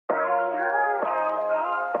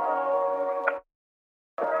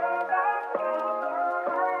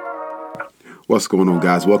What's going on,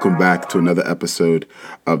 guys? Welcome back to another episode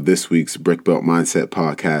of this week's Brick Belt Mindset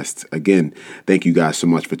Podcast. Again, thank you guys so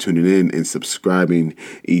much for tuning in and subscribing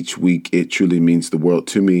each week. It truly means the world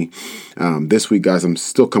to me. This week, guys, I'm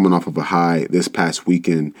still coming off of a high. This past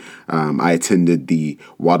weekend, I attended the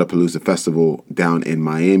Wodapalooza Festival down in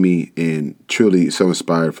Miami, and truly so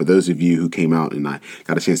inspired. For those of you who came out and I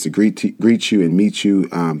got a chance to greet you and meet you,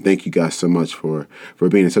 thank you guys so much for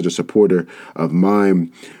being such a supporter of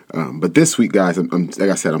mine. But this week, guys, I'm like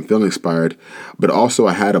I said, I'm feeling inspired, but also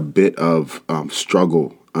I had a bit of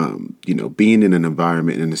struggle, being in an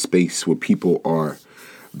environment, in a space where people are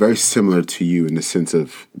very similar to you in the sense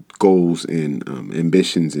of goals and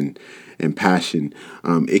ambitions and passion.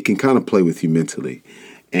 It can kind of play with you mentally.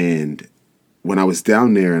 And when I was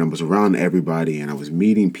down there and I was around everybody and I was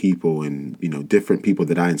meeting people and, different people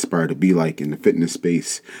that I inspire to be like in the fitness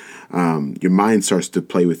space, your mind starts to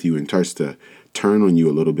play with you and starts to turn on you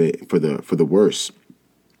a little bit for the worse.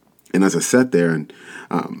 And as I sat there and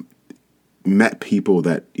met people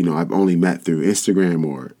that, I've only met through Instagram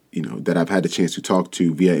or, that I've had the chance to talk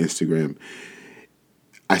to via Instagram,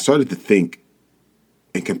 I started to think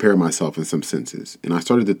and compare myself in some senses. And I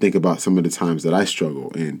started to think about some of the times that I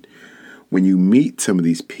struggle. And when you meet some of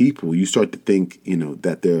these people, you start to think,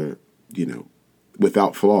 that they're,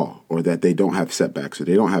 without flaw, or that they don't have setbacks or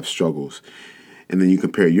they don't have struggles. And then you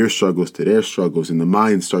compare your struggles to their struggles, and the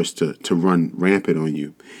mind starts to run rampant on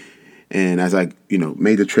you. And as I,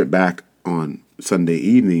 made the trip back on Sunday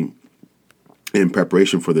evening in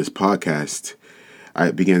preparation for this podcast,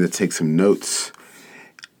 I began to take some notes.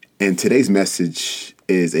 And today's message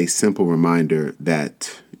is a simple reminder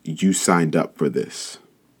that you signed up for this.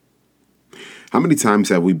 How many times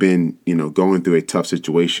have we been, going through a tough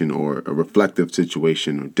situation or a reflective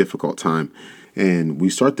situation or difficult time, and we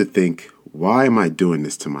start to think, why am I doing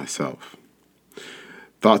this to myself?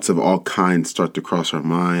 Thoughts of all kinds start to cross our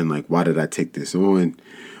mind, like, why did I take this on?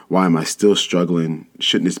 Why am I still struggling?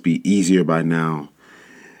 Shouldn't this be easier by now?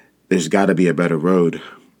 There's got to be a better road.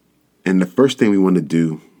 And the first thing we want to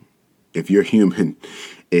do, if you're human,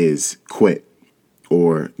 is quit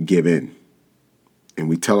or give in. And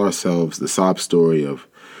we tell ourselves the sob story of,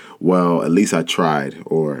 well, at least I tried.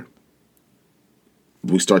 Or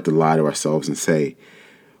we start to lie to ourselves and say,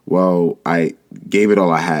 well, I gave it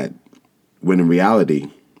all I had, when in reality,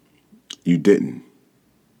 you didn't.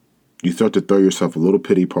 You start to throw yourself a little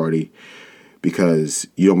pity party because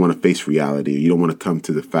you don't want to face reality. You don't want to come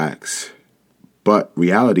to the facts. But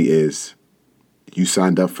reality is, you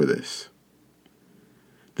signed up for this.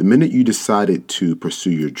 The minute you decided to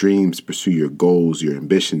pursue your dreams, pursue your goals, your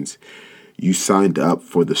ambitions, you signed up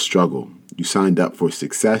for the struggle. You signed up for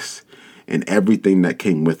success and everything that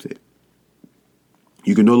came with it.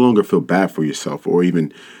 You can no longer feel bad for yourself or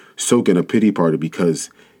even soak in a pity party because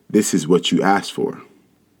this is what you asked for.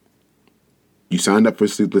 You signed up for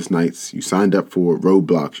sleepless nights. You signed up for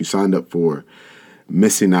roadblocks. You signed up for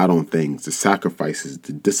missing out on things, the sacrifices,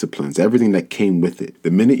 the disciplines, everything that came with it. The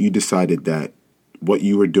minute you decided that what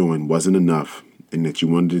you were doing wasn't enough and that you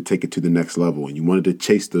wanted to take it to the next level and you wanted to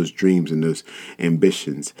chase those dreams and those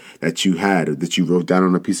ambitions that you had or that you wrote down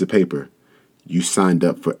on a piece of paper, you signed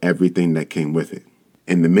up for everything that came with it.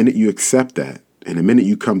 And the minute you accept that, and the minute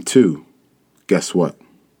you come to, guess what?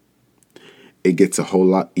 It gets a whole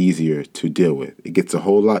lot easier to deal with. It gets a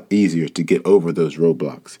whole lot easier to get over those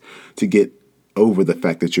roadblocks, to get over the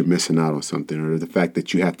fact that you're missing out on something or the fact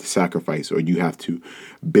that you have to sacrifice or you have to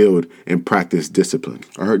build and practice discipline.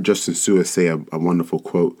 I heard Justin Suez say a wonderful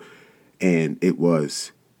quote, and it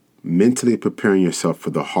was, mentally preparing yourself for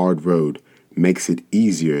the hard road makes it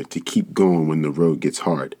easier to keep going when the road gets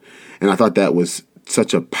hard. And I thought that was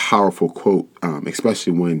such a powerful quote,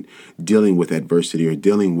 especially when dealing with adversity or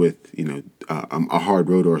dealing with, a hard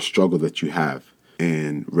road or a struggle that you have.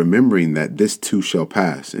 And remembering that this too shall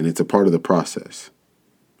pass, and it's a part of the process.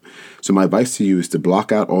 So my advice to you is to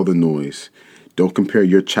block out all the noise. Don't compare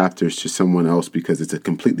your chapters to someone else because it's a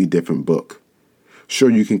completely different book.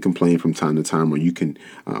 Sure, you can complain from time to time, or you can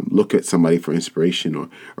look at somebody for inspiration,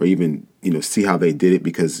 or even see how they did it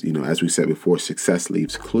because as we said before, success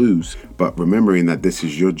leaves clues. But remembering that this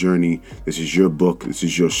is your journey, this is your book, this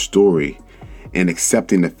is your story, and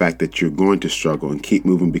accepting the fact that you're going to struggle and keep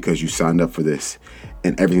moving because you signed up for this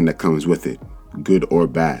and everything that comes with it, good or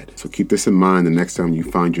bad. So keep this in mind the next time you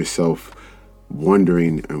find yourself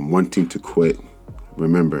wondering and wanting to quit.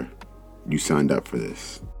 Remember, you signed up for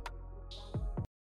this.